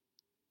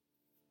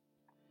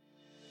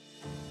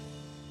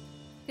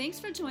Thanks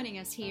for joining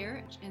us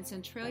here in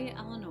Centralia,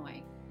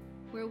 Illinois,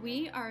 where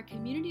we are a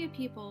community of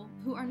people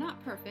who are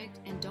not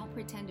perfect and don't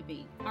pretend to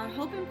be. Our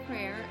hope and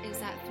prayer is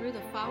that through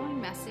the following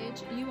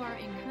message, you are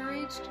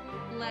encouraged,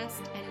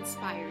 blessed, and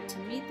inspired to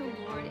meet the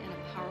Lord in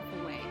a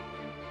powerful way.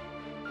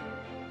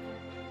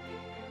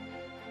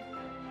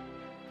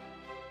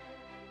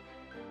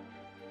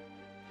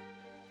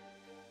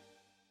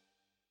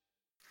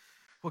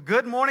 Well,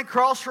 good morning,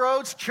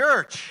 Crossroads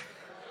Church.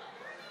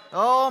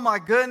 Oh my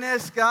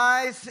goodness,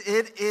 guys,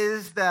 it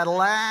is that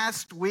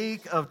last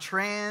week of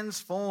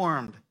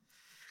Transformed.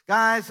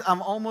 Guys,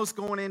 I'm almost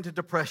going into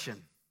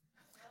depression.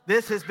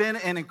 This has been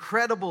an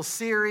incredible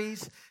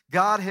series.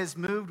 God has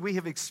moved. We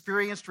have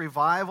experienced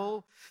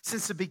revival.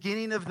 Since the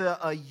beginning of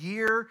the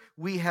year,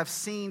 we have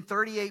seen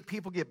 38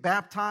 people get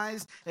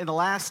baptized. In the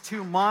last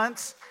 2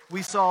 months,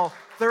 we saw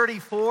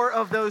 34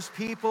 of those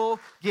people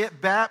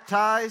get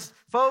baptized.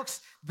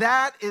 Folks,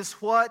 that is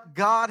what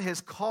God has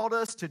called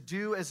us to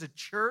do as a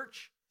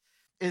church,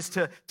 is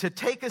to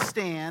take a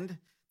stand,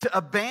 to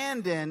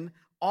abandon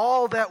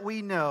all that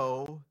we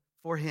know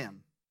for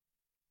Him.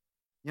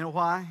 You know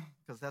why?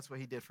 Because that's what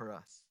He did for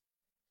us.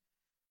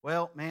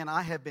 Well, man,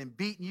 I have been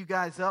beating you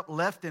guys up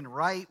left and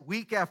right,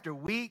 week after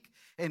week,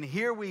 and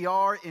here we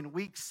are in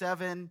week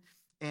 7,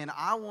 and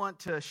I want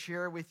to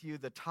share with you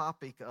the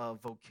topic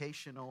of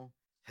vocational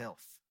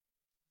health.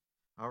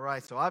 All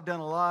right, so I've done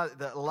a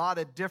lot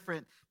of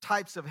different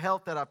types of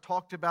health that I've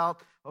talked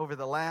about over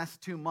the last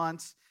 2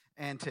 months,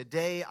 and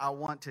today I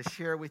want to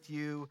share with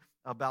you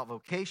about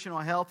vocational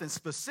health, and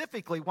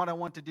specifically what I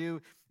want to do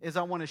is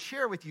I want to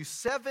share with you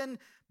 7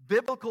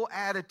 biblical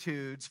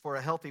attitudes for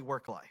a healthy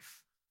work life.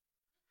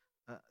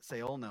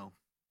 Say, oh no.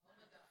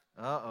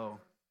 Uh-oh.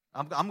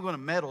 I'm going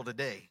to meddle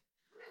today.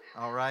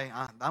 All right,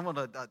 I'm going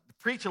to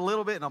preach a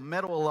little bit and I'll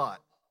meddle a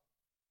lot.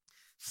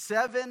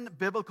 7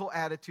 biblical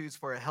attitudes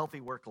for a healthy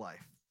work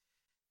life.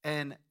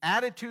 And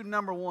attitude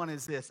number 1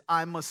 is this: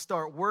 I must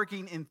start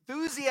working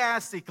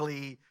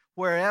enthusiastically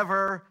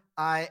wherever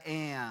I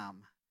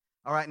am.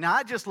 All right, now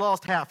I just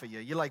lost half of you.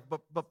 You're like,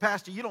 but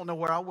Pastor, you don't know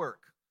where I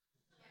work.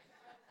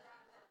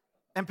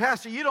 And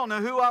Pastor, you don't know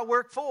who I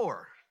work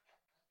for.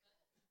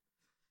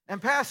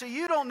 And Pastor,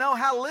 you don't know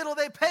how little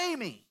they pay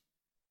me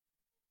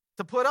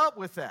to put up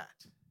with that.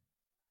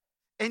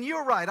 And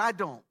you're right, I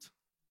don't.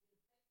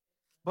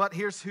 But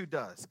here's who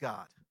does: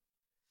 God.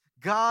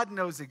 God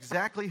knows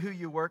exactly who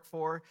you work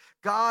for.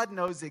 God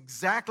knows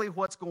exactly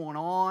what's going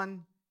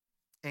on.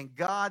 And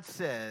God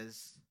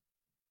says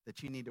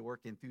that you need to work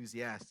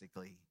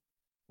enthusiastically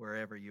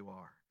wherever you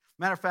are.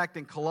 Matter of fact,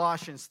 in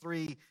Colossians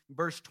 3,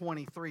 verse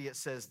 23, it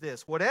says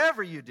this: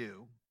 whatever you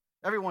do,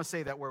 everyone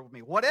say that word with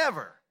me,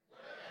 whatever,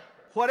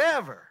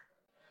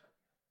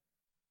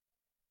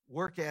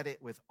 work at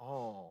it with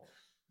all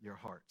your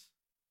heart.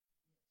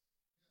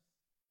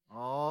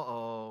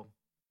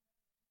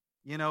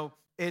 You know,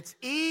 it's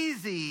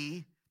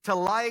easy to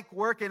like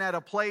working at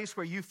a place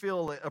where you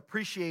feel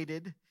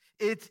appreciated.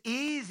 It's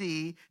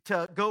easy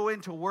to go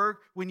into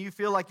work when you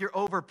feel like you're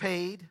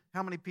overpaid.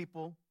 How many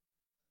people?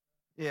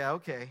 Yeah,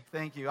 okay,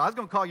 thank you. I was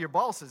going to call your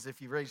bosses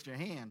if you raised your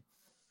hand.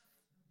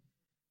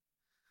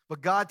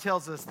 But God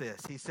tells us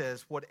this. He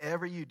says,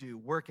 whatever you do,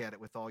 work at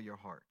it with all your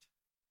heart.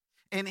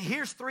 And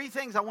here's 3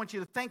 things I want you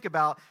to think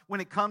about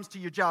when it comes to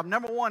your job.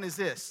 Number 1 is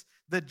this: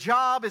 the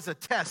job is a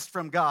test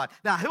from God.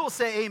 Now, who will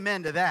say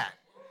amen to that?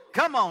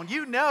 Come on,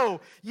 you know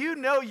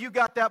you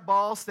got that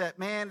boss that,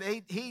 man,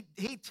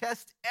 he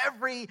tests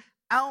every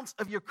ounce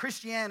of your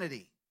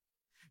Christianity.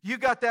 You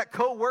got that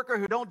coworker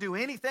who don't do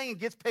anything and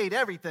gets paid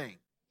everything.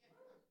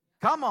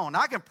 Come on,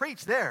 I can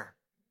preach there.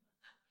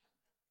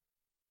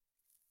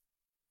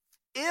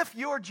 If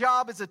your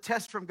job is a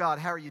test from God,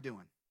 how are you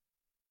doing?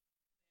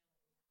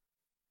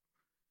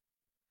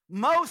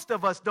 Most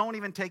of us don't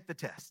even take the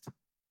test.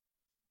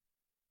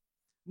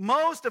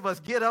 Most of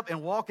us get up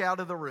and walk out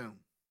of the room.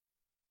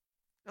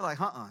 They're like,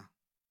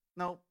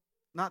 no,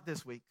 not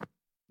this week,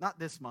 not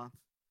this month.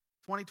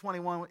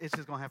 2021, it's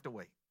just going to have to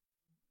wait.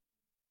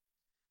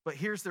 But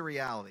here's the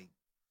reality.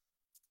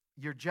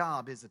 Your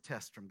job is a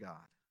test from God.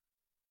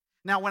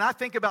 Now, when I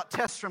think about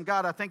tests from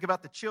God, I think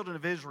about the children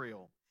of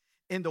Israel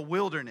in the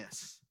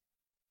wilderness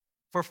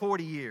for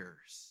 40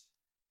 years.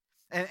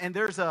 And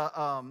there's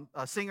a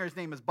singer, his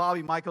name is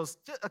Bobby Michaels,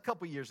 a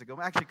couple years ago,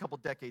 actually a couple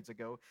decades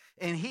ago,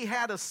 and he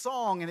had a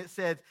song, and it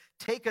said,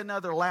 "Take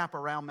another lap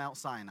around Mount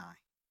Sinai."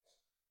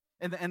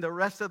 And the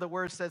rest of the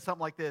words said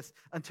something like this: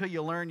 until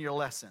you learn your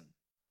lesson,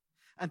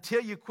 until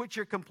you quit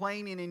your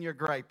complaining and your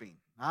griping.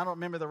 I don't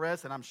remember the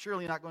rest, and I'm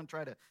surely not going to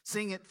try to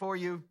sing it for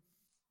you.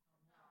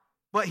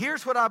 But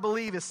here's what I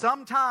believe is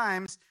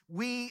sometimes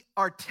we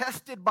are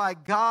tested by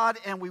God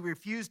and we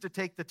refuse to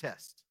take the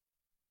test.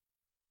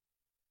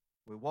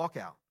 We walk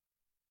out.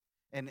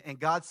 And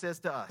God says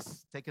to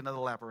us, take another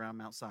lap around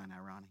Mount Sinai,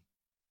 Ronnie.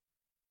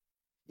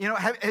 You know,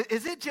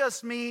 is it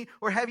just me,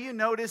 or have you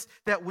noticed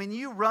that when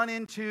you run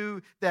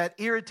into that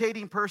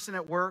irritating person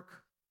at work,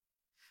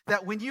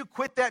 that when you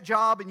quit that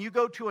job and you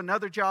go to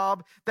another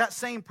job, that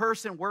same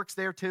person works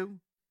there too?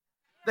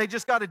 They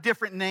just got a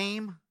different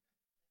name.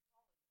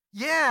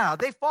 Yeah,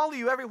 they follow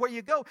you everywhere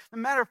you go. As a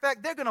matter of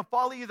fact, they're going to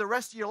follow you the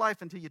rest of your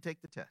life until you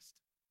take the test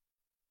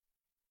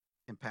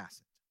and pass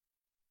it.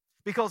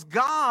 Because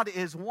God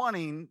is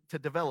wanting to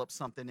develop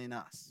something in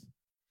us.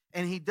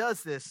 And he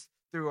does this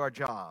through our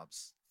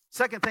jobs.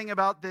 Second thing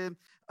about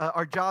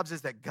our jobs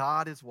is that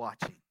God is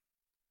watching.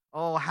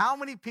 Oh, how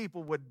many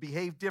people would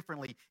behave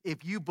differently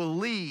if you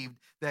believed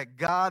that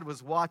God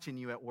was watching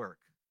you at work?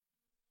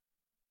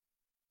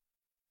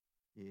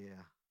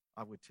 Yeah,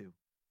 I would too.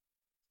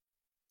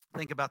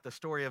 Think about the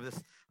story of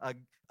this a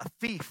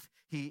thief.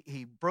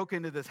 He broke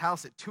into this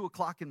house at 2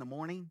 o'clock in the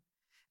morning.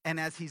 And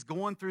as he's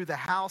going through the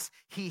house,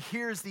 he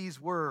hears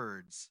these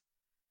words,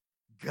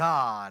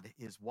 God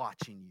is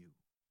watching you.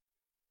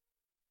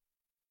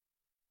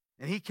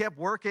 And he kept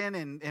working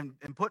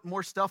and putting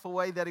more stuff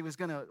away that he was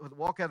going to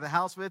walk out of the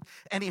house with.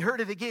 And he heard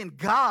it again,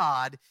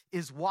 God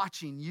is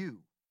watching you.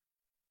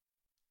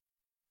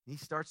 He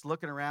starts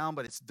looking around,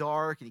 but it's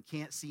dark and he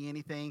can't see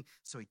anything.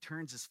 So he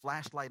turns his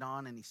flashlight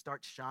on and he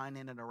starts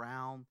shining it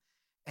around.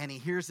 And he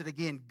hears it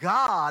again,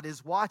 God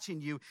is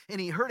watching you.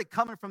 And he heard it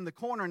coming from the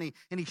corner and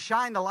he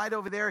shined the light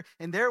over there.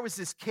 And there was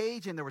this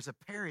cage and there was a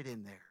parrot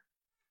in there.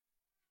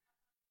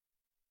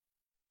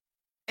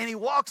 And he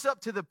walks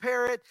up to the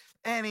parrot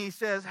and he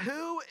says,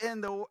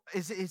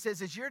 he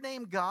says, is your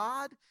name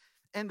God?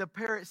 And the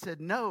parrot said,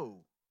 no,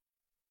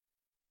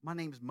 my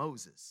name's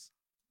Moses.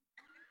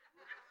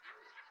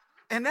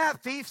 And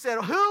that thief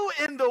said, who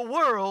in the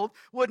world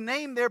would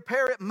name their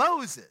parrot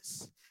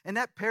Moses? And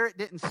that parrot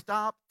didn't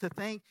stop to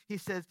think. He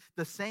says,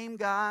 the same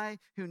guy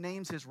who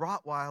names his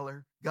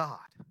Rottweiler God.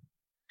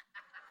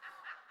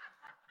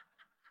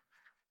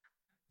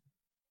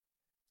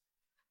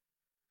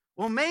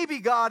 Well, maybe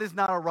God is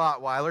not a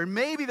Rottweiler.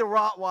 Maybe the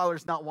Rottweiler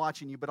is not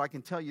watching you, but I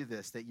can tell you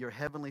this, that your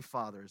Heavenly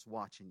Father is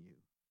watching you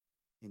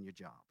in your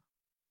job.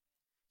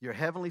 Your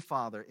Heavenly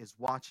Father is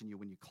watching you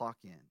when you clock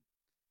in,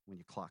 when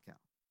you clock out.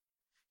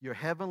 Your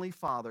Heavenly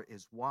Father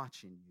is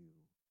watching you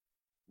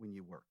when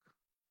you work.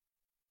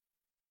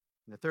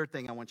 And the third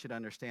thing I want you to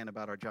understand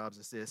about our jobs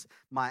is this: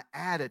 my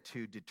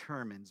attitude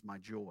determines my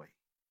joy.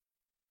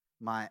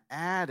 My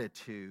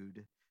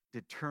attitude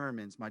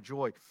determines my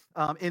joy.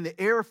 In the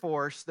Air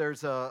Force,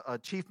 there's a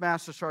Chief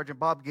Master Sergeant,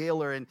 Bob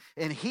Gaylor,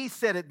 and he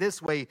said it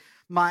this way: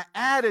 my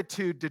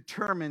attitude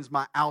determines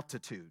my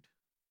altitude.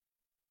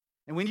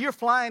 And when you're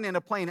flying in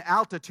a plane,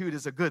 altitude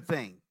is a good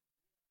thing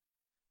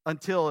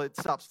until it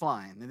stops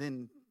flying. And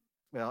then,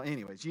 well,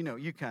 anyways, you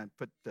kind of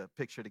put the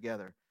picture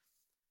together.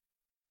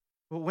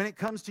 But when it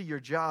comes to your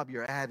job,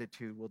 your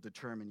attitude will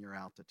determine your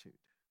altitude.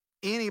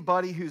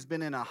 Anybody who's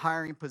been in a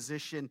hiring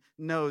position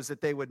knows that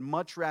they would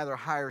much rather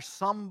hire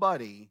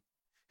somebody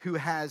who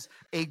has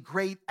a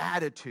great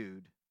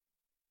attitude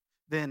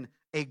than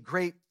a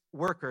great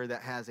worker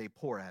that has a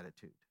poor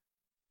attitude.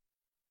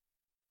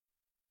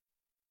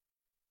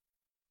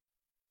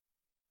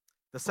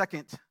 The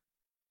second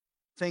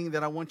thing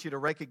that I want you to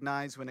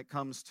recognize when it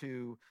comes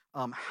to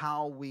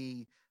how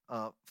we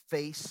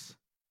face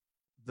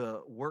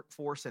the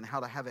workforce and how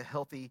to have a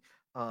healthy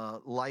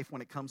life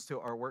when it comes to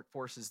our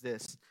workforce is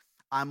this: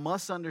 I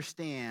must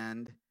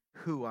understand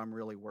who I'm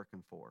really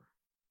working for.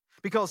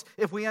 Because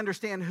if we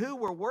understand who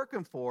we're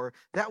working for,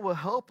 that will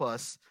help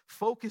us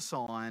focus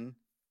on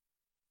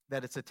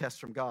that it's a test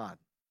from God.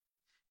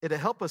 It'll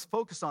help us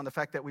focus on the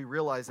fact that we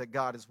realize that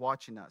God is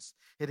watching us.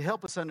 It'll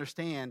help us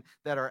understand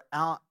that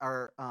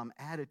our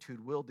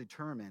attitude will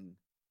determine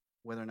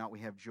whether or not we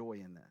have joy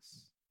in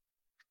this.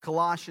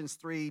 Colossians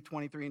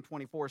 3:23 and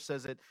 24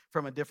 says it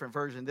from a different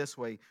version this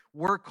way: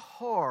 work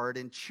hard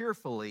and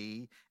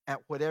cheerfully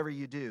at whatever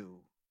you do,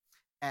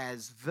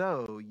 as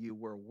though you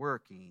were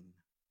working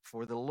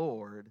for the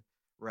Lord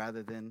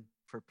rather than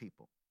for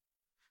people.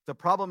 The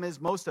problem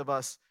is, most of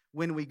us,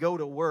 when we go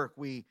to work,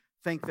 we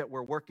think that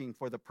we're working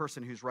for the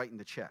person who's writing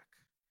the check.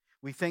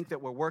 We think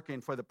that we're working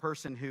for the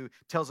person who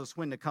tells us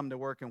when to come to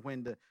work and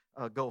when to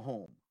go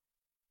home.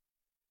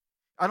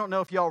 I don't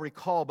know if y'all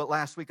recall, but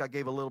last week I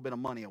gave a little bit of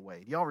money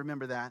away. Do y'all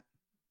remember that?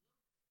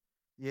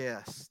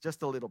 Yes,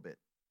 just a little bit.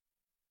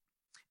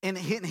 And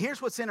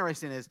here's what's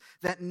interesting is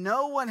that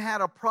no one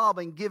had a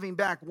problem giving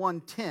back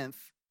 1/10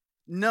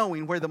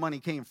 knowing where the money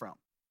came from.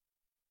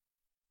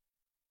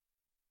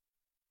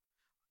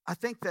 I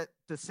think that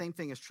the same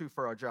thing is true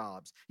for our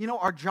jobs.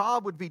 Our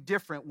job would be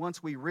different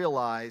once we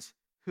realize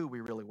who we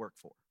really work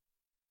for.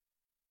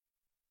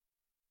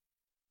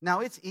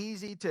 Now, it's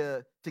easy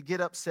to get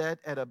upset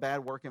at a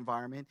bad work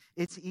environment.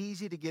 It's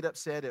easy to get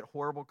upset at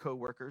horrible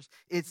coworkers.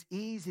 It's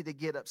easy to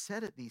get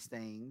upset at these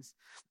things.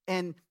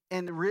 And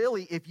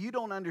really, if you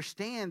don't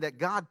understand that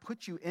God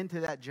put you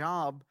into that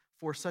job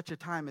for such a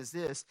time as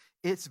this,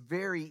 it's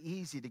very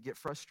easy to get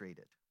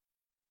frustrated.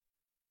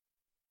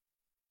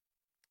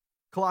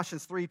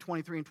 Colossians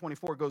 3:23 and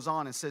 24 goes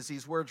on and says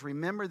these words: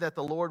 remember that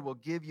the Lord will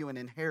give you an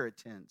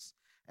inheritance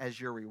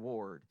as your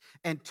reward.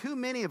 And too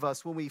many of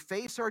us, when we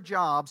face our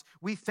jobs,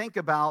 we think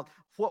about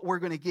what we're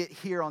going to get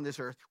here on this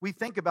earth. We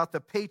think about the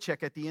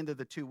paycheck at the end of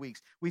the 2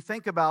 weeks. We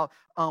think about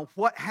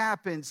what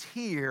happens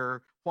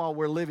here while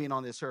we're living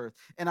on this earth.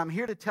 And I'm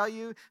here to tell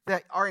you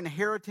that our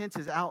inheritance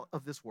is out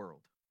of this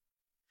world.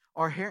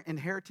 Our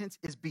inheritance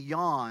is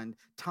beyond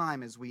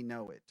time as we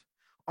know it.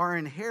 Our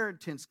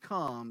inheritance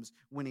comes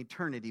when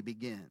eternity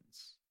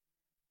begins.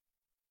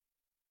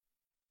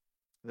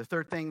 The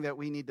third thing that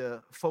we need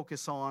to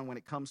focus on when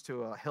it comes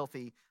to a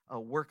healthy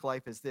work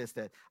life is this,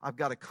 that I've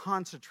got to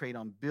concentrate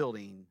on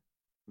building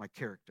my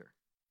character.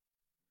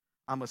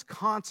 I must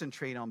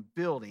concentrate on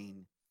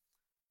building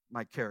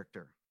my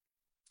character.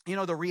 You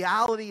know, the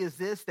reality is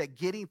this, that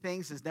getting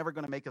things is never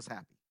going to make us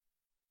happy.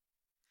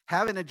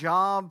 Having a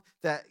job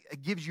that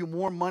gives you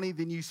more money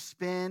than you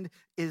spend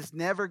is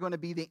never going to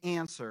be the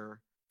answer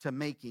to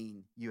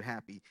making you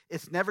happy.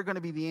 It's never going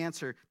to be the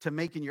answer to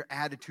making your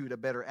attitude a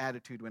better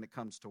attitude when it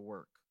comes to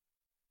work.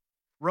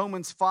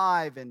 Romans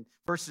 5 and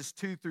verses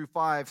 2 through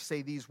 5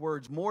 say these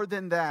words, "More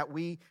than that,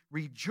 we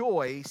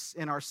rejoice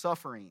in our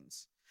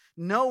sufferings,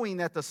 knowing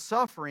that the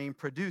suffering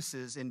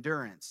produces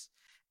endurance,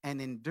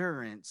 and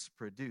endurance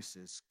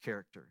produces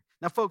character."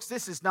 Now, folks,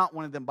 this is not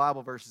one of them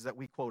Bible verses that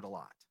we quote a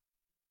lot.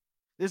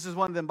 This is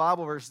one of them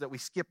Bible verses that we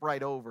skip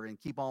right over and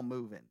keep on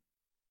moving.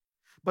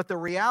 But the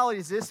reality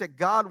is this, that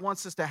God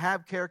wants us to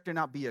have character,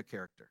 not be a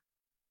character.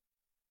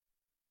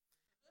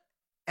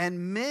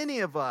 And many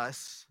of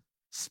us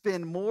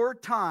spend more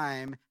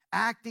time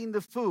acting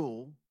the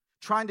fool,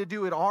 trying to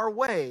do it our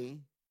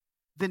way,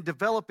 than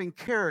developing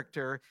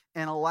character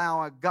and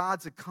allowing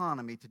God's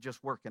economy to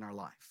just work in our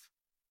life.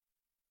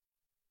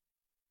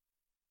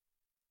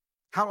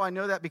 How do I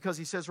know that? Because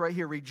he says right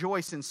here,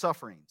 rejoice in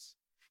sufferings.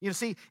 You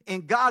see,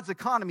 in God's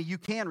economy, you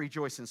can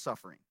rejoice in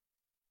suffering.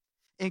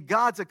 In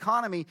God's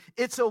economy,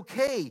 it's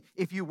okay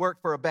if you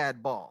work for a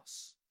bad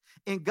boss.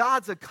 In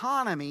God's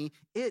economy,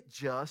 it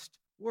just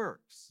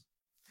works.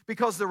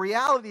 Because the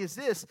reality is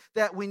this,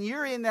 that when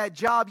you're in that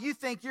job, you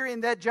think you're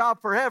in that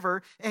job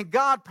forever, and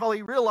God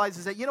probably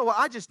realizes that, you know what,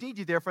 I just need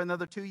you there for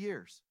another 2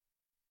 years.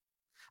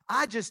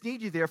 I just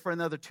need you there for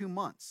another 2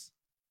 months.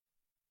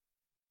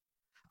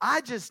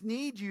 I just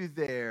need you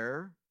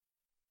there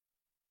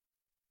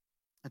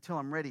until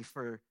I'm ready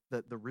for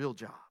the real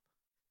job,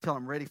 until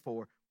I'm ready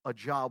for a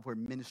job where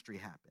ministry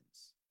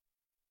happens.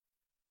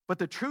 But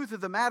the truth of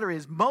the matter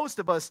is, most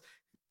of us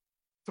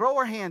throw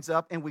our hands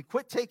up and we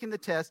quit taking the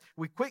test,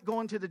 we quit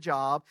going to the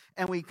job,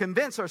 and we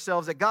convince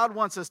ourselves that God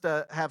wants us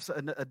to have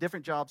a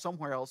different job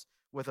somewhere else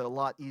with a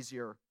lot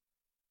easier.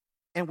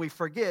 And we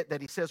forget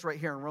that he says right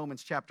here in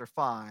Romans chapter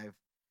 5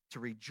 to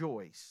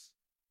rejoice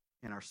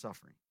in our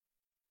suffering.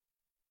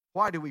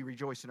 Why do we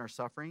rejoice in our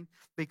suffering?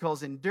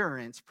 Because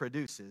endurance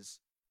produces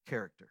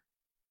character.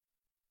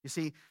 You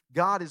see,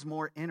 God is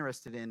more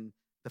interested in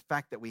the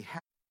fact that we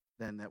have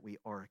than that we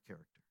are a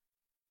character.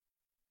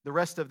 The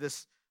rest of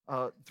this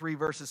 3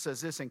 verses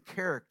says this, and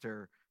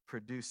character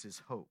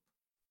produces hope.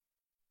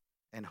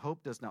 And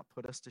hope does not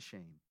put us to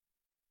shame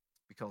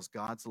because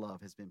God's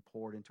love has been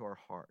poured into our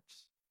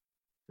hearts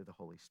through the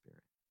Holy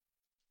Spirit.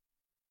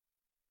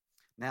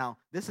 Now,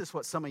 this is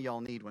what some of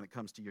y'all need when it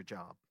comes to your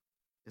job,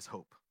 is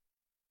hope.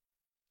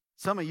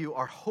 Some of you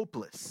are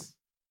hopeless.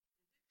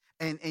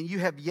 And you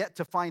have yet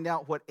to find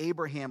out what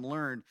Abraham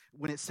learned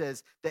when it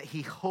says that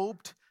he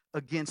hoped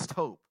against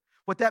hope.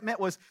 What that meant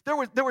was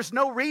there was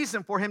no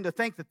reason for him to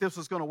think that this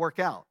was going to work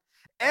out.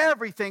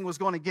 Everything was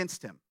going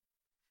against him.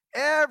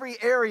 Every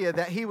area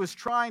that he was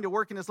trying to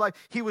work in his life,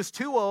 he was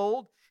too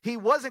old, he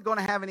wasn't going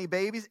to have any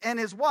babies, and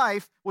his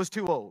wife was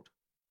too old.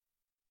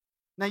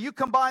 Now you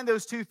combine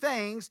those two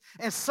things,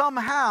 and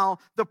somehow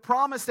the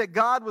promise that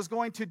God was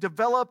going to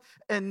develop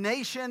a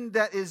nation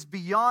that is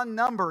beyond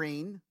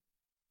numbering.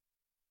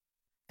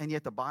 And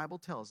yet the Bible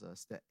tells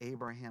us that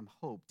Abraham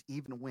hoped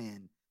even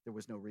when there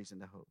was no reason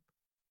to hope.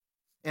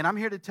 And I'm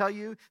here to tell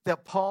you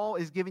that Paul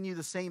is giving you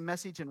the same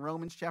message in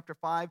Romans chapter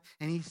 5.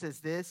 And he says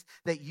this,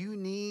 that you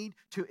need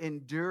to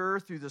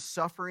endure through the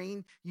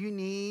suffering. You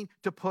need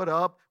to put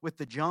up with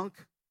the junk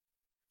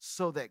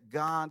so that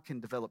God can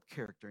develop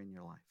character in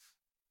your life.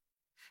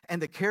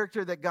 And the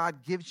character that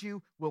God gives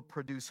you will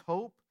produce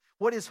hope.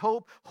 What is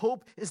hope?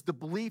 Hope is the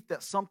belief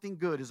that something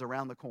good is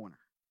around the corner.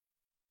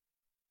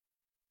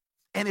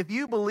 And if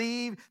you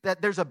believe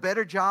that there's a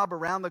better job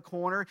around the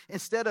corner,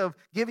 instead of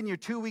giving your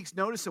 2 weeks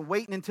notice and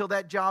waiting until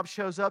that job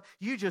shows up,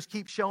 you just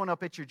keep showing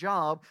up at your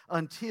job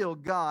until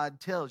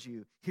God tells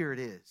you, here it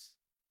is.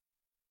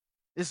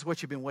 This is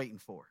what you've been waiting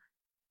for.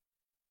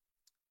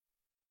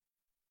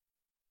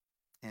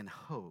 And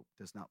hope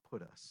does not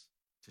put us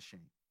to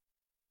shame.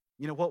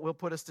 You know what will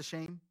put us to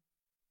shame?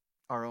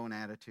 Our own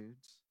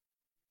attitudes,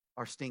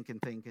 our stinking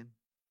thinking,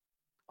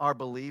 our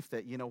belief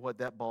that, you know what,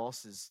 that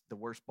boss is the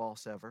worst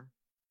boss ever.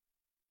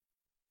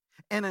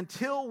 And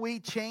until we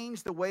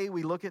change the way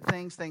we look at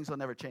things, things will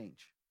never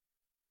change.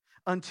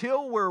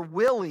 Until we're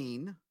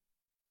willing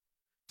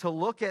to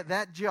look at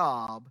that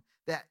job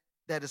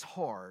that is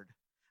hard,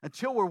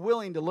 until we're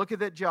willing to look at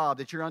that job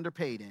that you're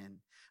underpaid in,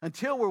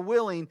 until we're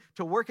willing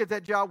to work at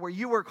that job where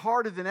you work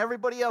harder than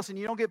everybody else and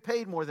you don't get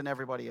paid more than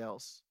everybody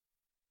else,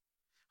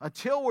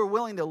 until we're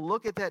willing to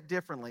look at that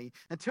differently,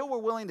 until we're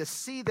willing to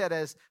see that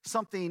as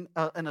something,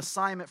 an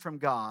assignment from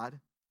God,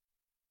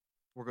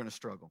 we're going to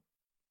struggle.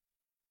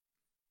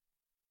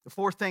 The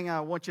fourth thing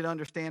I want you to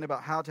understand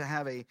about how to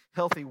have a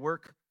healthy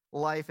work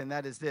life, and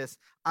that is this: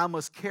 I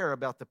must care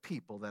about the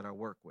people that I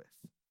work with.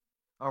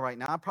 All right,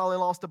 now I probably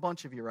lost a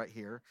bunch of you right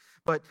here,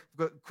 but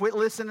quit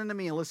listening to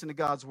me and listen to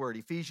God's word.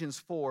 Ephesians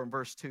 4 and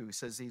verse 2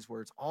 says these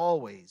words: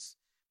 always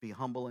be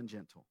humble and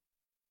gentle.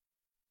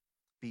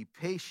 Be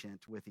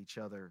patient with each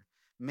other.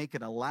 Make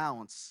an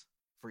allowance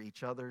for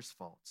each other's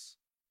faults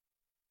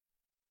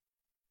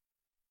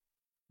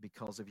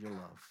because of your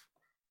love.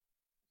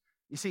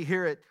 You see,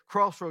 here at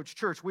Crossroads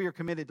Church, we are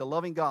committed to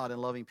loving God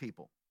and loving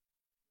people.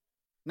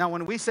 Now,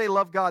 when we say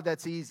love God,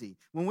 that's easy.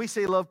 When we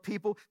say love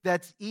people,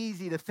 that's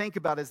easy to think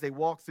about as they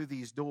walk through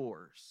these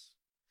doors.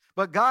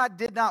 But God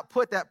did not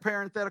put that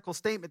parenthetical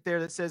statement there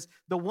that says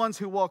the ones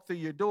who walk through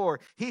your door.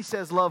 He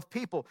says love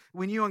people.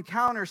 When you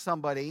encounter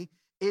somebody,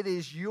 it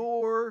is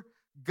your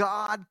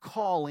God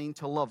calling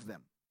to love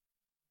them.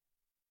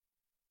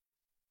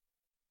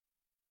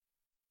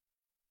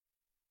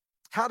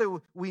 How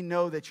do we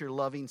know that you're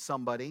loving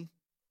somebody?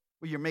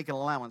 Well, you're making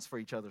allowance for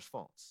each other's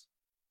faults.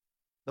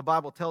 The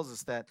Bible tells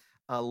us that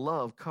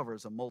love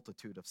covers a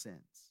multitude of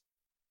sins.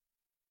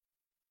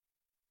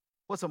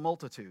 What's a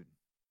multitude?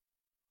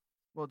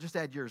 Well, just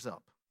add yours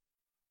up.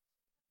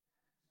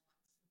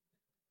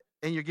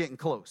 And you're getting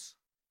close.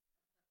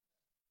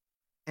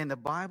 And the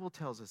Bible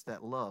tells us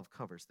that love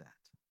covers that.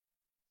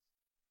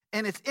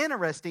 And it's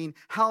interesting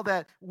how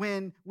that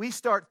when we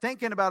start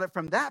thinking about it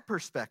from that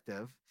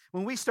perspective,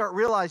 when we start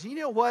realizing, you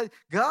know what?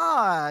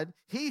 God,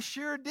 He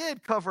sure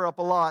did cover up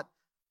a lot.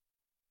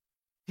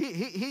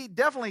 He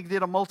definitely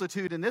did a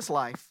multitude in this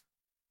life.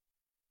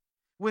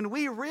 When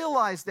we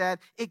realize that,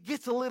 it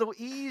gets a little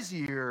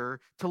easier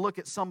to look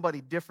at somebody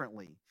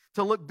differently,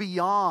 to look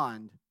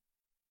beyond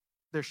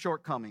their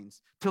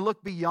shortcomings, to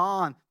look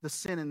beyond the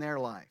sin in their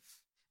life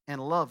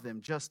and love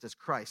them just as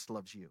Christ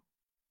loves you.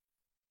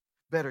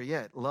 Better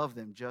yet, love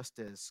them just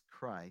as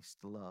Christ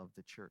loved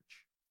the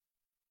church.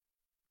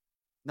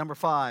 Number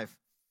 5,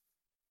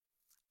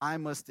 I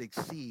must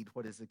exceed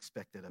what is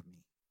expected of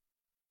me.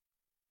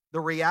 The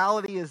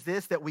reality is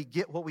this, that we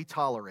get what we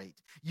tolerate.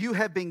 You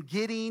have been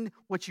getting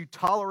what you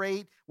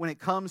tolerate when it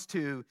comes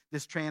to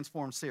this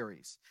Transform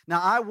series. Now,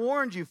 I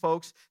warned you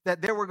folks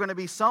that there were going to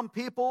be some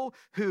people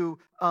who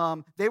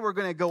they were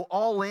going to go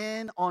all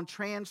in on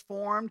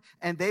Transformed,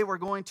 and they were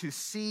going to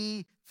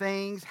see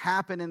things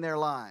happen in their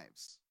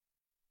lives.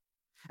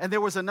 And there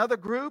was another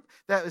group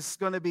that was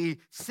going to be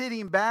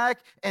sitting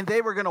back, and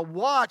they were going to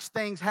watch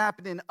things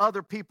happen in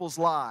other people's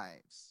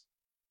lives.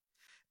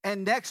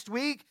 And next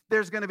week,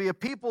 there's going to be a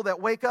people that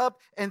wake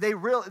up, and they're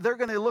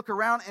going to look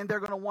around, and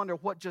they're going to wonder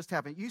what just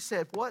happened. You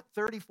said, what,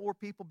 34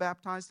 people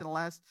baptized in the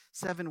last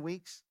 7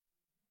 weeks?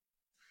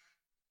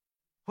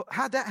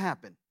 How'd that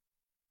happen?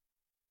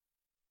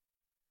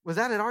 Was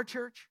that at our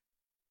church?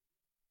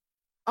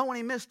 I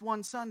only missed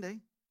one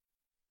Sunday.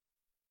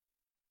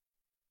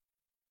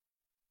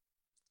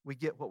 We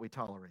get what we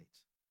tolerate.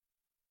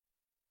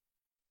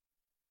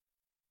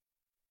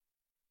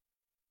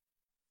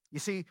 You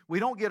see, we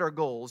don't get our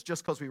goals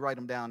just because we write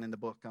them down in the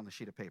book on the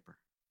sheet of paper.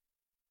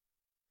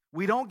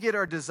 We don't get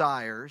our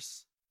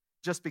desires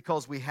just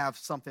because we have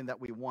something that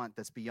we want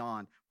that's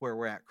beyond where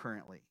we're at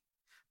currently.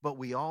 But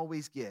we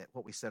always get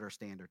what we set our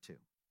standard to.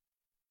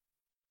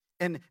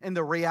 And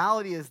the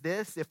reality is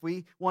this: if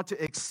we want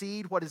to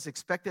exceed what is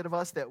expected of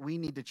us, that we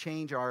need to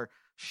change our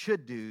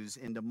should do's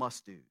into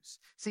must do's.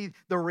 See,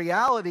 the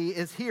reality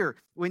is here.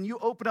 When you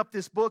open up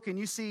this book and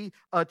you see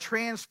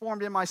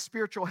Transformed in My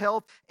Spiritual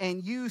Health,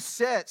 and you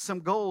set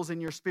some goals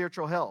in your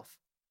spiritual health.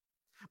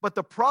 But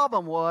the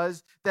problem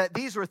was that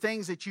these were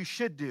things that you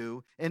should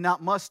do and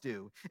not must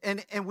do.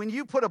 And when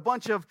you put a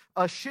bunch of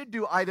should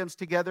do items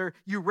together,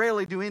 you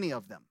rarely do any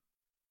of them.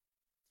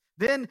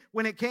 Then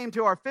when it came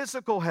to our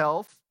physical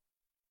health,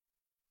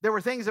 there were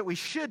things that we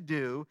should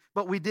do,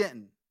 but we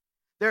didn't.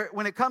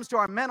 When it comes to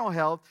our mental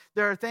health,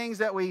 there are things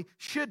that we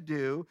should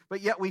do,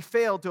 but yet we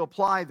failed to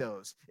apply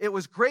those. It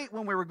was great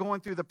when we were going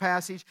through the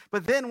passage,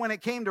 but then when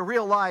it came to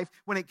real life,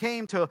 when it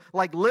came to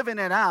like living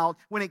it out,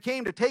 when it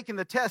came to taking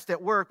the test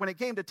at work, when it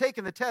came to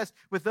taking the test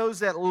with those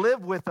that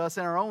live with us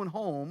in our own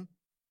home,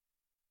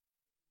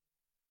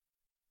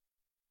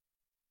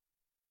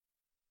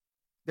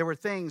 there were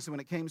things when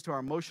it came to our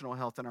emotional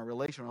health and our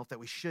relational health that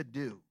we should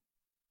do,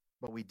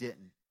 but we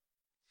didn't.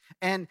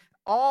 And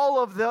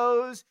all of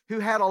those who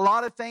had a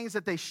lot of things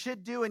that they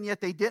should do and yet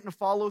they didn't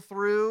follow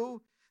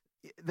through,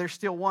 they're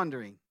still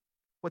wondering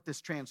what this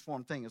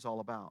transformed thing is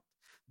all about.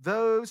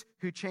 Those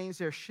who change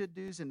their should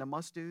do's into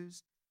must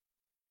do's,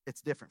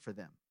 it's different for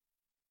them.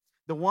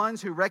 The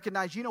ones who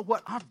recognize, you know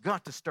what, I've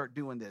got to start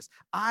doing this.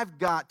 I've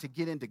got to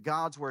get into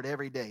God's word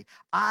every day.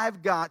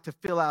 I've got to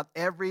fill out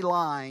every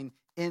line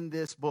in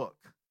this book.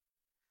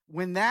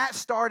 When that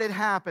started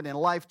happening,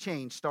 life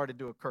change started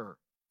to occur.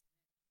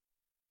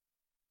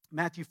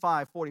 Matthew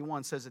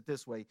 5:41 says it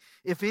this way: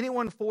 if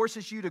anyone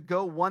forces you to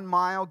go 1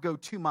 mile, go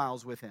 2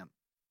 miles with him.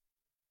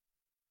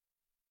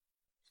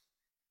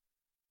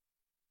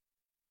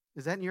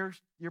 Is that in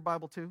your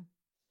Bible too?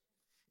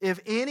 If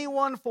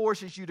anyone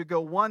forces you to go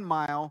 1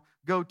 mile,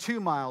 go 2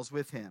 miles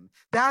with him.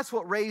 That's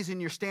what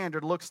raising your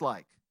standard looks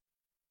like.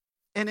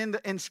 And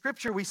in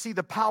Scripture, we see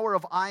the power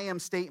of I am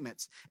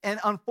statements. And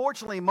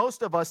unfortunately,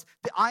 most of us,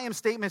 the I am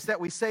statements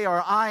that we say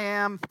are I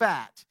am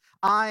fat,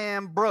 I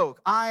am broke,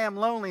 I am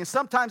lonely. And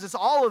sometimes it's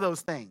all of those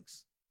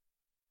things.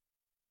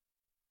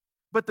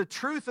 But the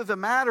truth of the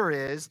matter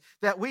is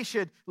that we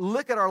should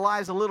look at our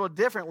lives a little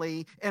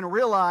differently and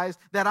realize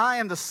that I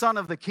am the son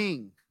of the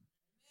King.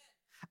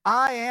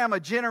 I am a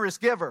generous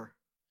giver.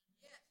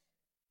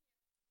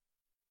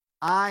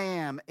 I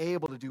am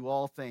able to do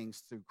all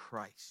things through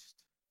Christ.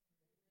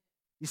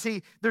 You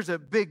see, there's a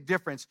big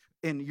difference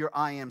in your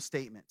I am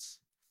statements.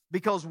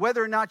 Because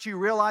whether or not you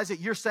realize it,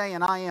 you're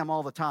saying I am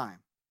all the time.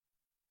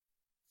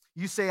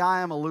 You say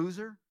I am a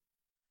loser.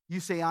 You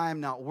say I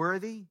am not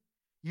worthy.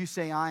 You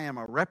say I am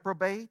a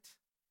reprobate.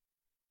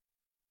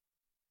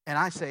 And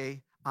I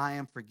say I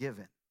am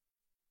forgiven.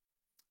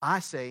 I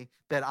say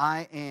that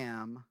I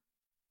am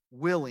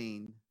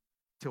willing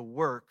to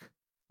work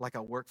like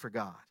I work for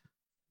God.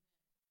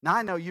 Now,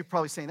 I know you're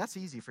probably saying that's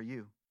easy for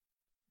you.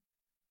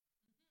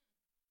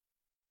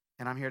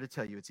 And I'm here to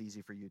tell you it's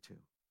easy for you too.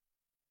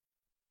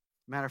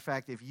 Matter of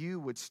fact, if you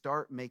would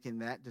start making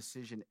that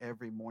decision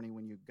every morning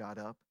when you got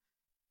up,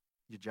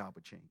 your job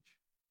would change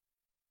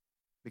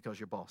because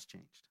your boss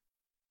changed.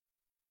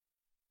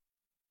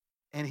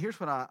 And here's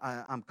what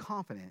I'm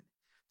confident,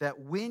 that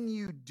when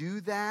you do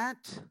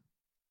that,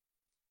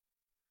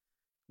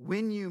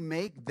 when you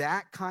make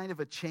that kind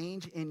of a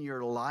change in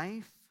your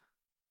life,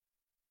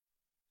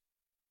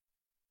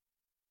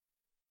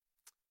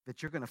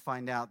 that you're going to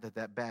find out that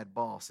that bad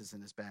boss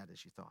isn't as bad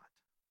as you thought.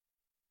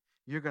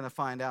 You're going to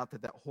find out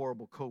that that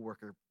horrible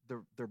coworker,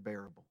 they're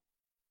bearable.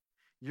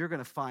 You're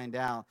going to find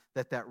out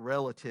that that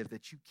relative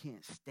that you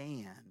can't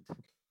stand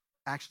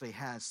actually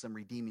has some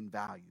redeeming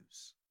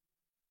values.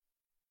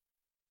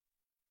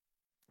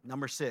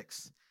 Number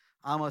 6,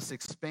 I must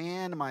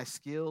expand my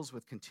skills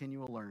with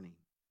continual learning.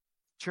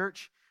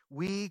 Church,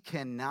 we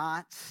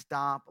cannot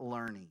stop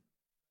learning.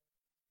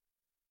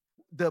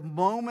 The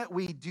moment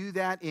we do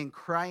that in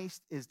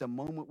Christ is the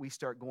moment we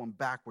start going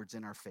backwards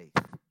in our faith.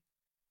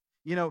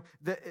 You know,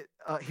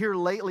 here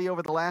lately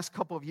over the last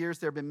couple of years,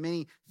 there have been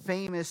many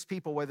famous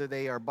people, whether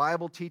they are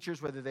Bible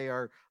teachers, whether they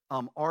are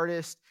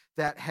artists,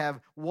 that have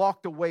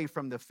walked away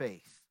from the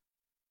faith.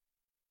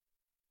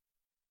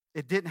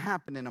 It didn't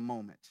happen in a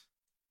moment.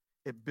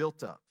 It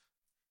built up.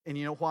 And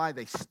you know why?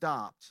 They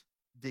stopped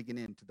digging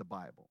into the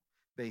Bible.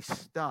 They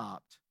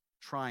stopped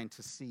trying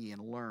to see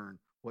and learn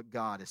what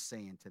God is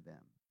saying to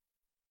them.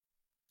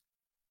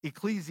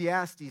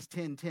 Ecclesiastes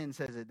 10:10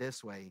 says it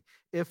this way: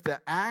 if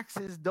the axe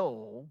is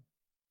dull,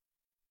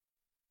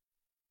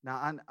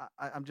 now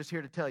I'm just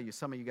here to tell you,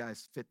 some of you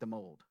guys fit the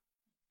mold.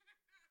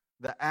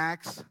 The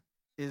axe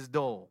is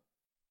dull.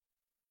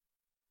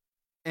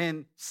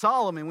 And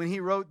Solomon, when he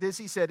wrote this,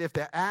 he said, if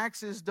the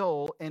axe is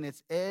dull and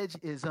its edge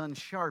is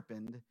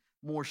unsharpened,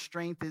 more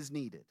strength is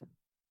needed.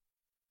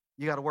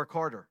 You got to work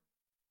harder.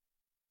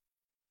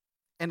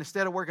 And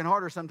instead of working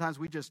harder, sometimes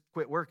we just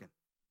quit working.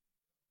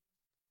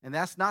 And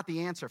that's not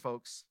the answer,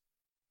 folks.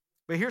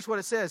 But here's what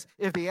it says.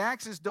 If the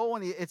axe is dull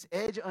and its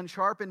edge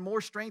unsharpened,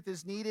 more strength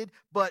is needed,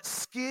 but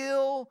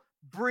skill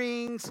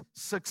brings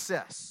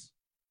success.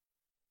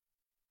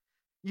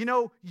 You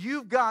know,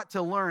 you've got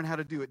to learn how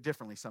to do it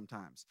differently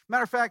sometimes.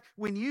 Matter of fact,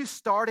 when you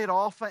started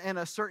off in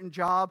a certain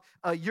job,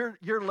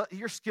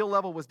 your skill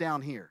level was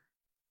down here.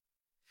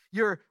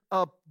 Your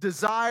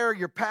desire,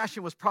 your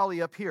passion was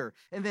probably up here.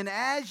 And then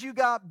as you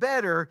got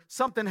better,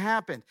 something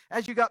happened.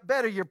 As you got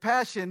better, your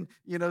passion,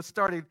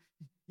 started.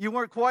 You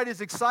weren't quite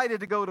as excited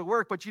to go to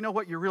work, but you know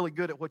what? You're really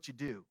good at what you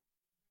do.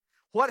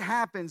 What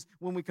happens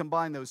when we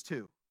combine those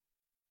two?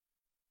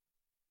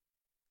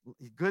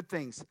 Good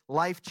things,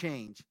 life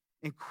change,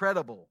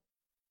 incredible.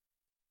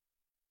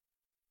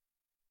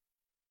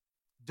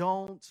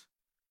 Don't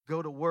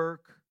go to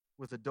work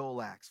with a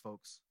dull axe,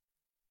 folks.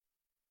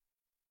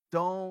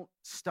 Don't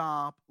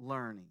stop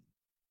learning.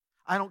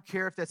 I don't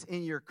care if that's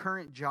in your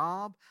current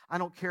job. I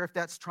don't care if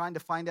that's trying to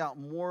find out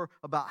more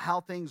about how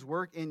things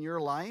work in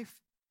your life.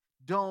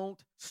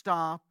 Don't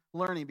stop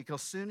learning,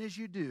 because soon as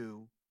you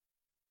do,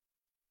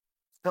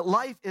 that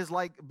life is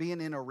like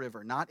being in a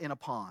river, not in a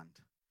pond.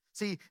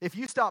 See, if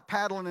you stop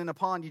paddling in a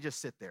pond, you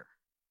just sit there.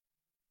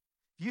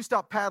 If you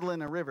stop paddling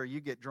in a river, you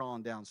get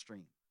drawn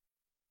downstream.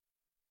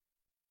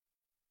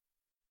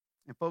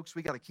 And folks,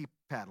 we got to keep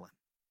paddling.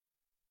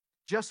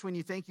 Just when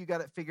you think you got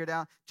it figured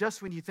out,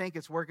 just when you think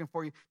it's working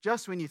for you,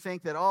 just when you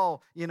think that,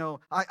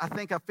 I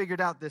think I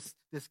figured out this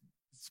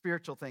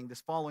spiritual thing,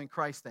 this following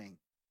Christ thing,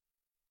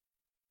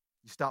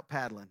 you stop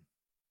paddling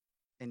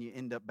and you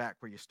end up back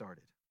where you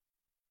started.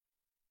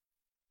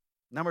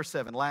 Number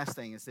 7, last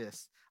thing is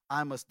this: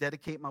 I must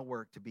dedicate my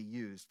work to be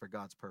used for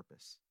God's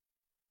purpose.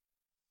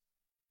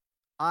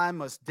 I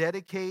must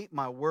dedicate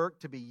my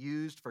work to be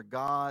used for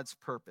God's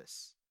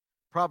purpose.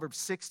 Proverbs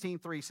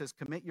 16:3 says,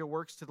 commit your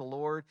works to the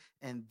Lord,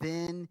 and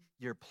then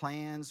your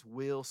plans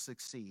will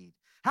succeed.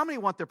 How many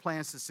want their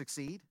plans to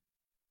succeed?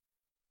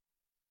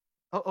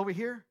 Oh, over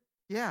here?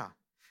 Yeah.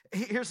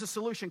 Here's the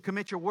solution: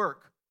 commit your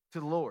work to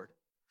the Lord.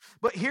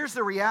 But here's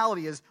the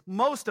reality is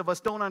most of us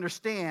don't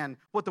understand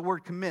what the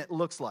word commit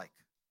looks like.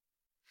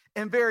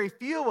 And very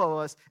few of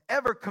us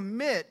ever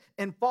commit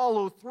and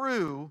follow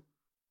through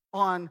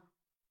on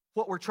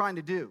what we're trying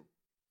to do.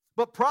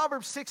 But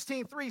Proverbs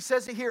 16:3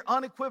 says it here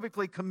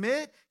unequivocally,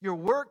 commit your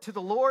work to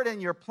the Lord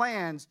and your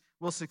plans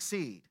will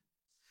succeed.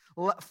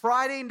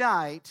 Friday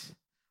night,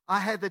 I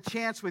had the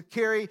chance with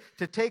Carrie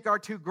to take our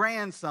two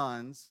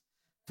grandsons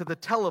to the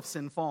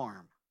Tellefson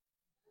farm.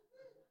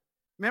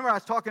 Remember I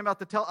was talking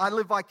about I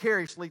live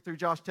vicariously through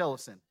Josh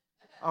Tellefson,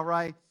 all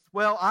right?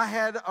 Well, I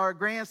had our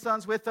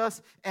grandsons with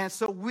us, and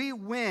so we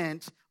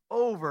went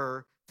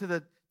over to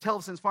the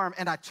Tellefson's farm,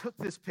 and I took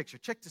this picture.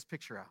 Check this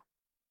picture out.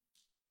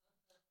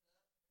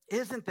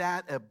 Isn't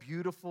that a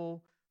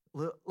beautiful,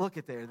 look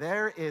at there.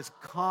 There is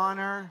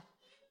Connor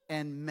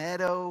and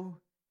Meadow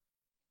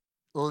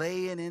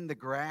laying in the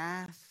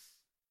grass.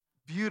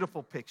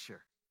 Beautiful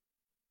picture.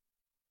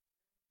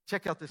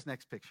 Check out this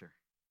next picture.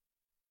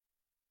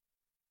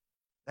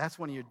 That's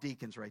one of your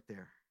deacons right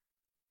there.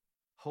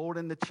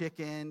 Holding the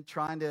chicken,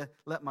 trying to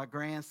let my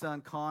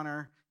grandson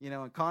Connor,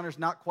 and Connor's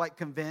not quite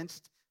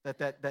convinced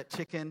that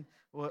chicken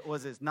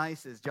was as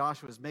nice as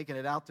Josh was making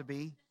it out to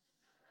be.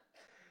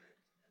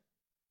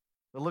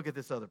 But look at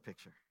this other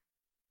picture.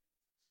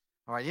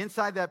 All right,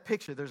 inside that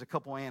picture, there's a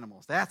couple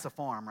animals. That's a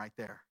farm right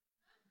there.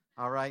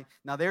 All right,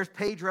 now there's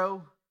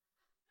Pedro,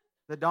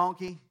 the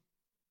donkey.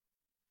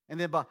 And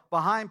then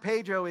behind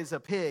Pedro is a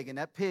pig, and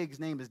that pig's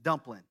name is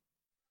Dumpling.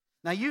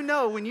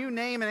 Now, when you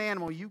name an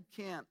animal, you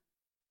can't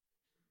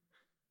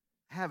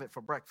have it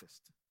for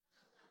breakfast.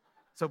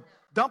 So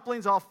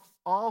Dumpling's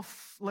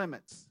off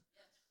limits.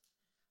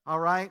 All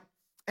right?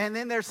 And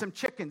then there's some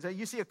chickens.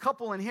 You see a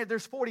couple in here.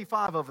 There's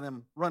 45 of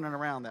them running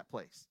around that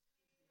place.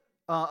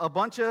 A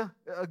bunch of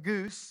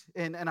goose,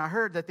 and I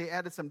heard that they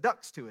added some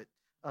ducks to it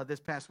this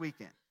past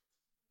weekend.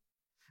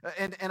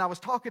 And I was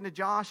talking to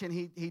Josh, and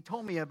he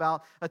told me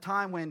about a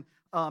time when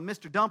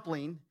Mr.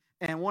 Dumpling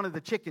and one of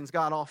the chickens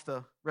got off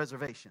the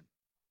reservation.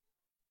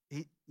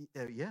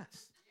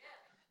 Yes.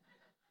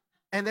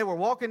 And they were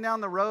walking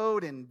down the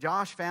road, and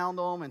Josh found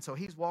them, and so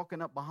he's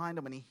walking up behind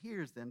them, and he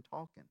hears them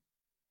talking.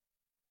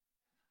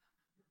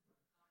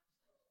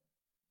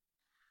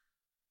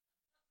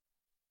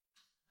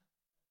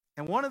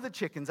 And one of the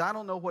chickens, I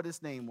don't know what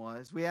his name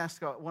was. We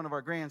asked one of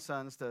our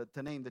grandsons to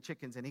name the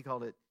chickens, and he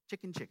called it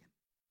Chicken Chicken.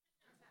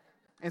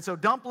 And so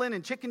Dumpling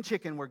and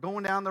Chicken were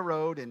going down the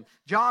road, and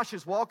Josh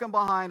is walking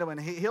behind them, and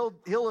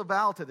he'll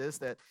avow to this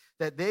that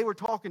they were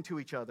talking to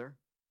each other.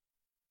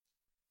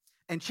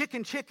 And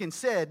Chicken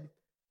said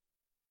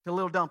to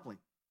little Dumpling,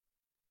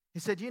 he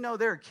said,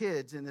 there are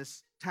kids in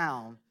this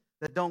town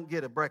that don't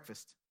get a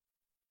breakfast.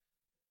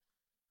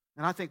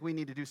 And I think we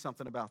need to do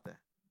something about that.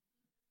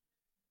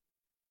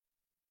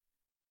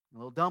 And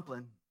little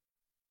Dumpling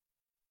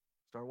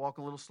started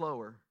walking a little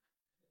slower.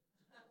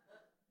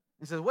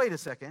 He says, wait a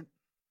second.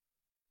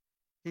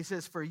 He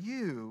says, for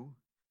you,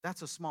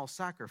 that's a small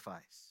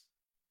sacrifice.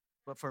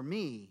 But for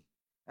me,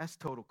 that's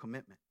total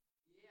commitment.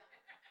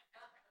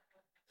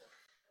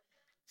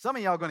 Some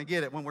of y'all are going to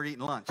get it when we're eating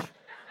lunch.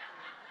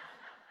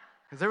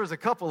 Because there was a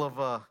couple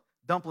of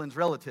Dumpling's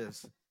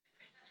relatives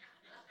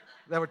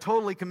that were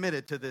totally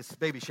committed to this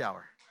baby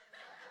shower.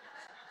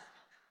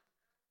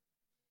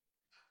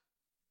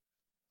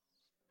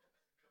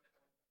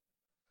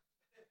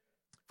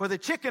 For the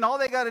chicken, all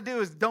they got to do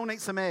is donate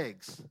some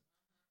eggs.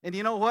 And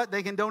you know what?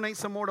 They can donate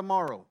some more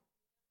tomorrow.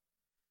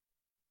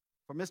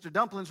 For Mr.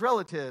 Dumpling's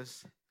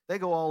relatives, they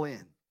go all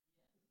in.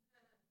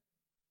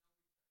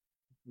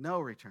 No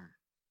return.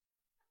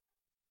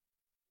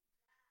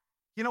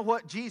 You know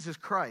what? Jesus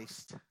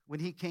Christ, when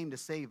he came to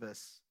save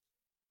us,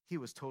 he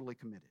was totally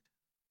committed.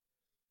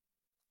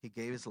 He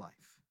gave his life.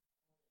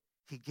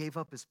 He gave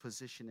up his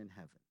position in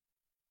heaven.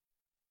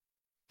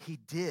 He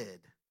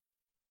did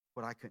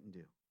what I couldn't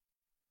do.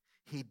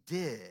 He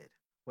did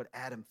what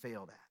Adam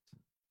failed at.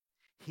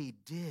 He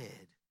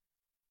did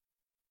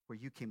where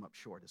you came up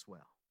short as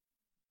well.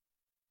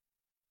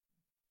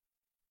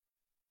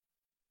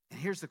 And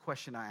here's the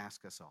question I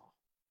ask us all.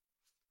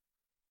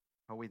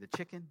 Are we the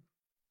chicken?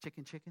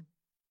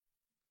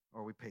 Or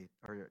are we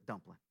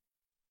Dumpling?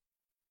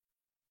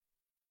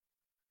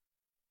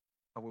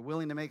 Are we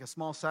willing to make a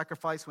small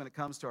sacrifice when it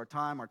comes to our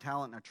time, our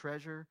talent, and our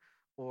treasure?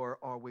 Or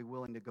are we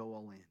willing to go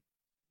all in?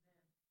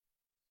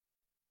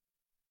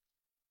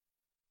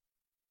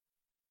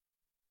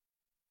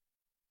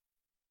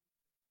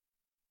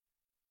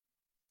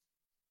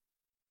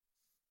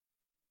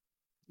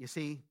 You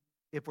see,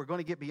 if we're going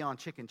to get beyond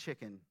chicken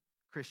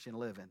Christian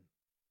living,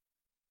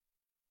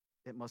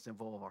 it must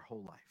involve our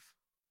whole life.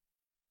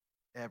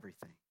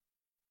 Everything.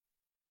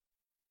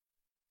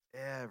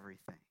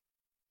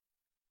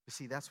 You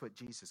see, that's what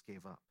Jesus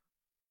gave up.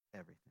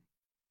 Everything.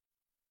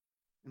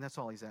 And that's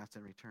all he's asked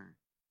in return.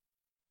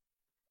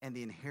 And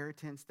the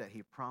inheritance that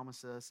he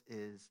promised us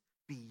is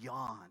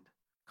beyond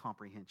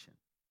comprehension.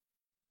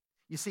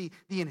 You see,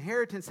 the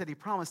inheritance that he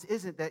promised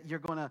isn't that you're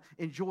going to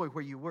enjoy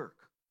where you work.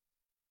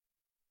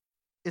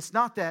 It's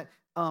not that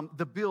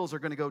the bills are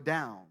going to go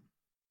down.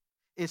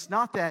 It's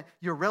not that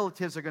your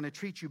relatives are going to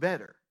treat you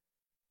better.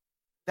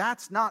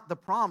 That's not the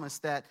promise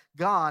that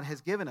God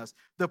has given us.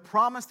 The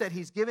promise that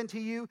he's given to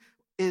you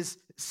is,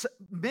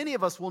 many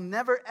of us will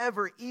never,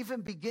 ever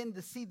even begin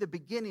to see the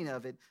beginning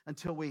of it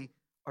until we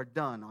are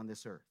done on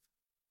this earth.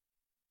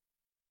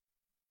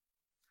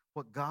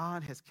 What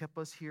God has kept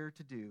us here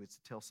to do is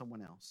to tell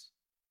someone else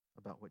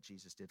about what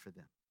Jesus did for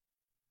them.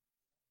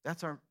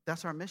 That's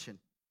our mission.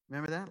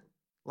 Remember that?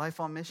 Life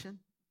on mission.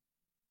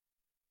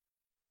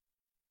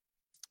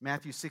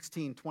 Matthew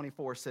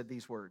 16:24 said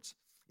these words,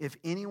 "If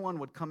anyone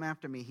would come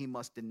after me, he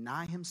must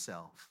deny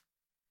himself,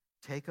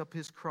 take up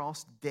his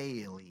cross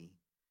daily,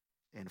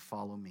 and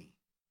follow me."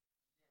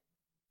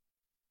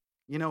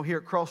 You know, here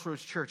at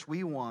Crossroads Church,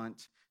 we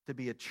want to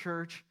be a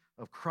church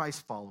of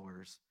Christ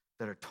followers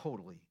that are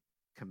totally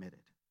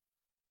committed.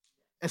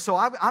 And so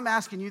I'm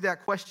asking you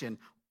that question.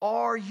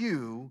 Are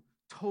you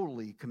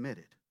totally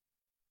committed?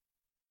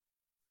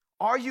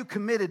 Are you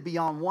committed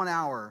beyond 1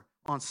 hour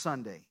on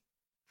Sunday?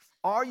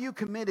 Are you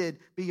committed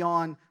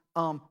beyond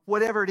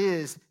whatever it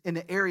is in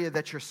the area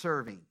that you're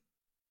serving?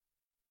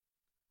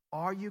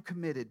 Are you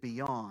committed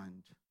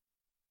beyond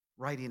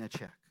writing a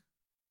check?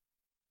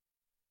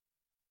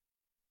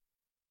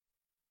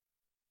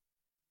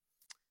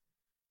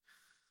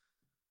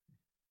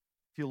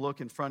 If you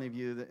look in front of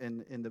you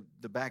in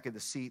the back of the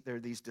seat, there are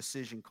these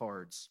decision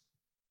cards.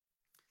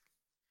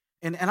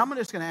 And I'm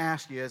just going to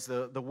ask you, as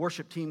the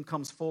worship team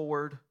comes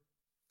forward,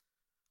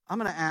 I'm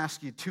going to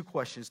ask you 2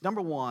 questions.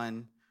 Number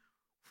 1,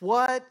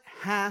 what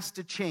has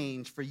to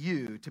change for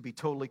you to be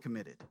totally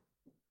committed?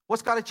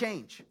 What's got to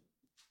change?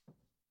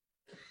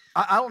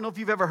 I don't know if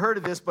you've ever heard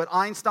of this, but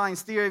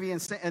Einstein's theory of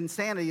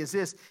insanity is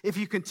this: if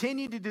you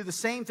continue to do the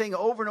same thing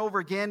over and over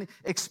again,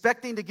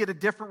 expecting to get a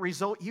different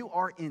result, you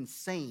are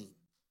insane.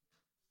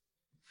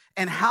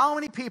 And how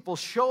many people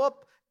show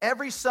up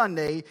every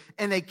Sunday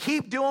and they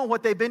keep doing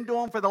what they've been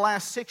doing for the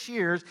last 6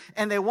 years,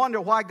 and they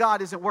wonder why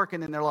God isn't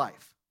working in their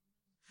life?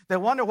 They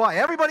wonder why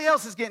everybody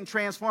else is getting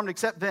transformed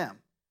except them.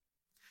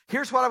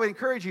 Here's what I would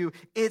encourage you.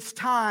 It's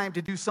time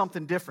to do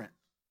something different.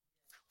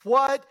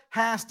 What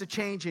has to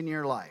change in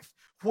your life?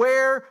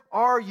 Where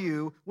are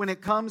you when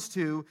it comes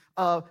to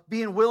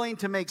being willing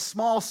to make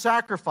small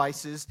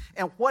sacrifices?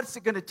 And what's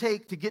it going to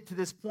take to get to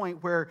this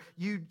point where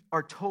you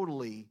are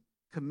totally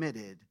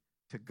committed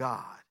to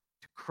God,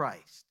 to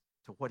Christ,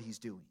 to what he's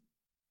doing?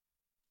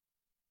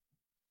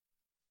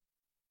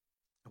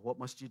 And what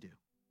must you do?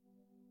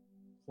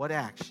 What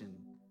action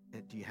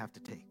do you have to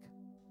take?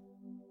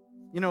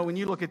 You know, when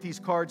you look at these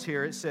cards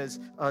here, it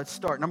says,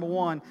 start. Number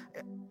 1,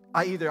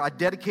 I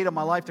dedicated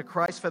my life to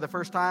Christ for the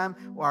first time,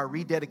 or I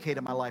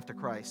rededicated my life to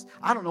Christ.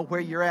 I don't know where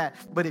you're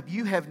at, but if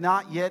you have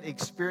not yet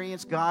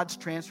experienced God's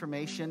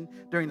transformation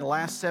during the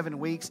last 7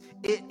 weeks,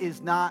 it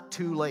is not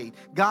too late.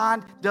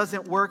 God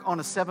doesn't work on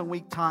a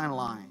 7-week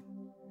timeline.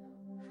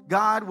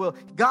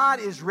 God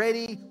is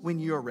ready when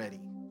you're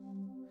ready.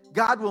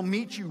 God will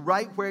meet you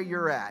right where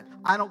you're at.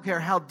 I don't care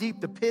how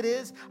deep the pit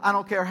is. I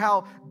don't care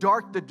how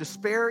dark the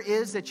despair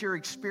is that you're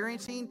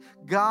experiencing.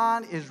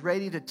 God is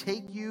ready to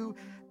take you.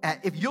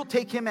 If you'll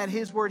take him at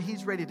his word,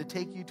 he's ready to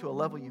take you to a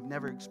level you've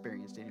never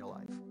experienced in your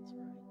life.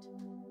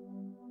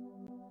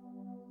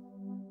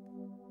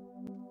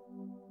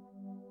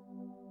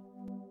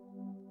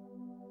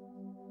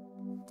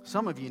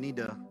 Some of you need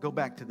to go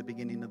back to the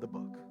beginning of the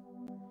book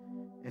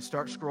and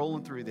start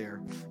scrolling through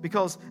there.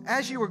 Because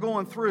as you were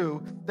going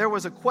through, there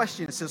was a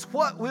question. It says,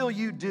 what will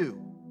you do?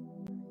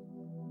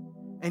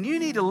 And you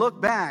need to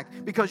look back,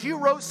 because you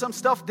wrote some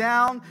stuff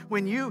down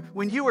when you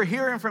were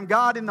hearing from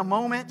God in the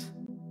moment,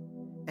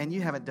 and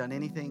you haven't done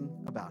anything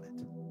about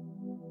it.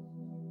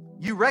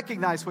 You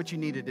recognize what you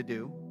needed to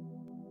do.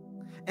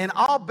 And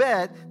I'll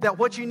bet that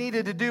what you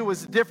needed to do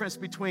was the difference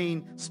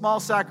between small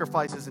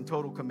sacrifices and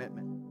total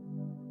commitment.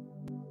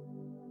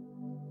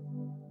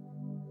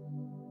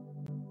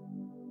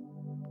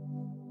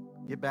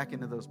 Get back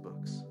into those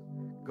books.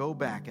 Go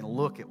back and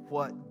look at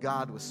what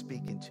God was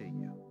speaking to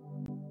you.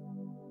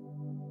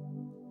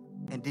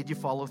 And did you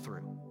follow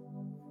through?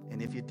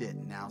 And if you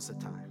didn't, now's the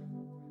time.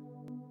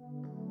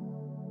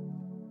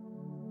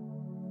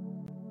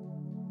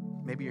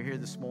 Maybe you're here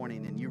this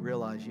morning and you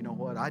realize, you know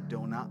what? I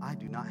do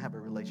not have a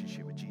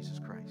relationship with Jesus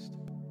Christ.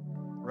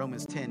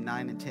 Romans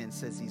 10:9-10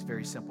 says these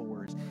very simple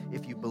words.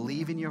 If you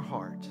believe in your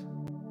heart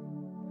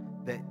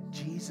that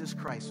Jesus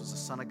Christ was the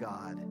Son of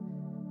God,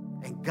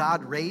 and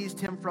God raised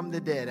him from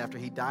the dead after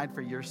he died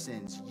for your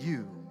sins,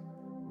 you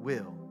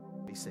will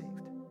be saved.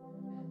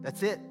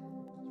 That's it.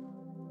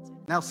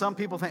 Now, some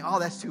people think, oh,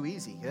 that's too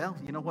easy. Well,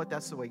 you know what?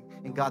 That's the way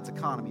in God's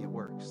economy it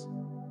works.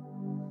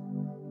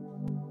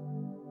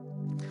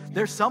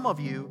 There's some of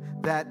you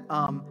that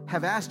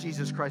have asked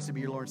Jesus Christ to be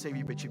your Lord and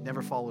Savior, but you've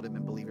never followed him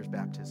in believer's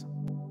baptism.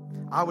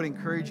 I would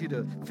encourage you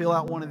to fill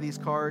out one of these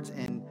cards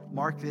and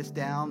mark this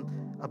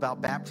down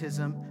about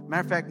baptism.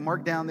 Matter of fact,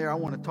 mark down there, I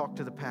want to talk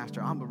to the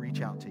pastor. I'm going to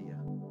reach out to you.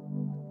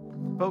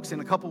 Folks, in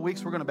a couple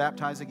weeks, we're going to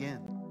baptize again.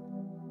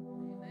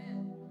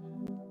 Amen.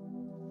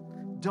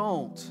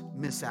 Don't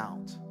miss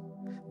out.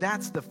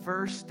 That's the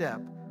first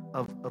step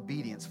of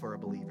obedience for a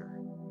believer.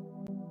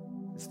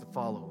 is to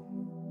follow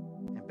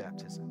in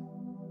baptism.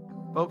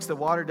 Folks, the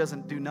water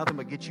doesn't do nothing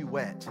but get you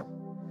wet.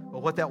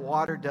 But what that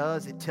water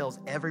does, it tells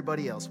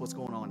everybody else what's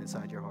going on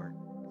inside your heart.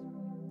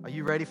 Are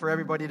you ready for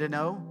everybody to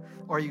know?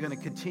 Or are you going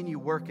to continue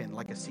working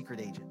like a secret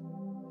agent?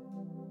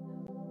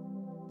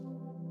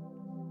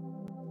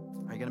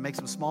 Are you going to make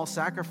some small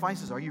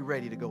sacrifices? Or are you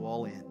ready to go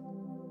all in?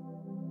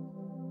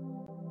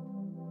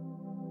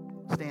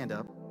 Stand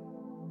up.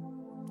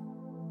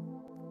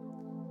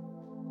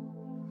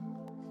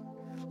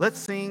 Let's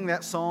sing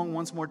that song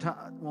one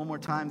more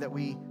time that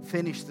we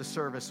finished the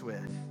service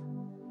with.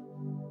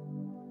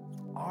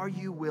 Are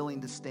you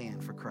willing to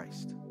stand for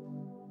Christ?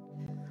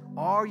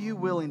 Are you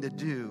willing to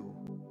do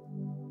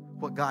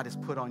what God has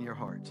put on your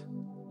heart?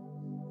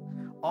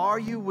 Are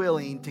you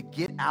willing to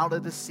get out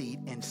of the seat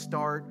and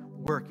start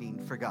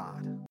working for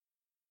God?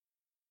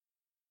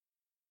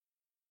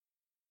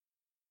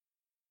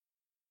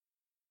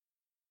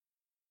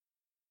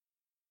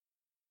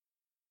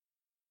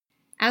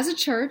 As a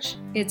church,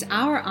 it's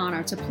our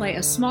honor to play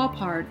a small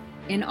part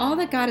in all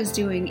that God is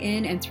doing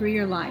in and through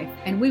your life,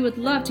 and we would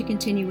love to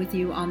continue with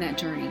you on that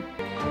journey.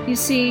 You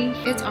see,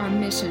 it's our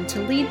mission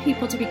to lead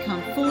people to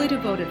become fully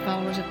devoted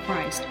followers of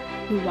Christ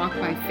who walk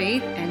by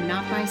faith and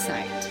not by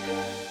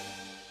sight.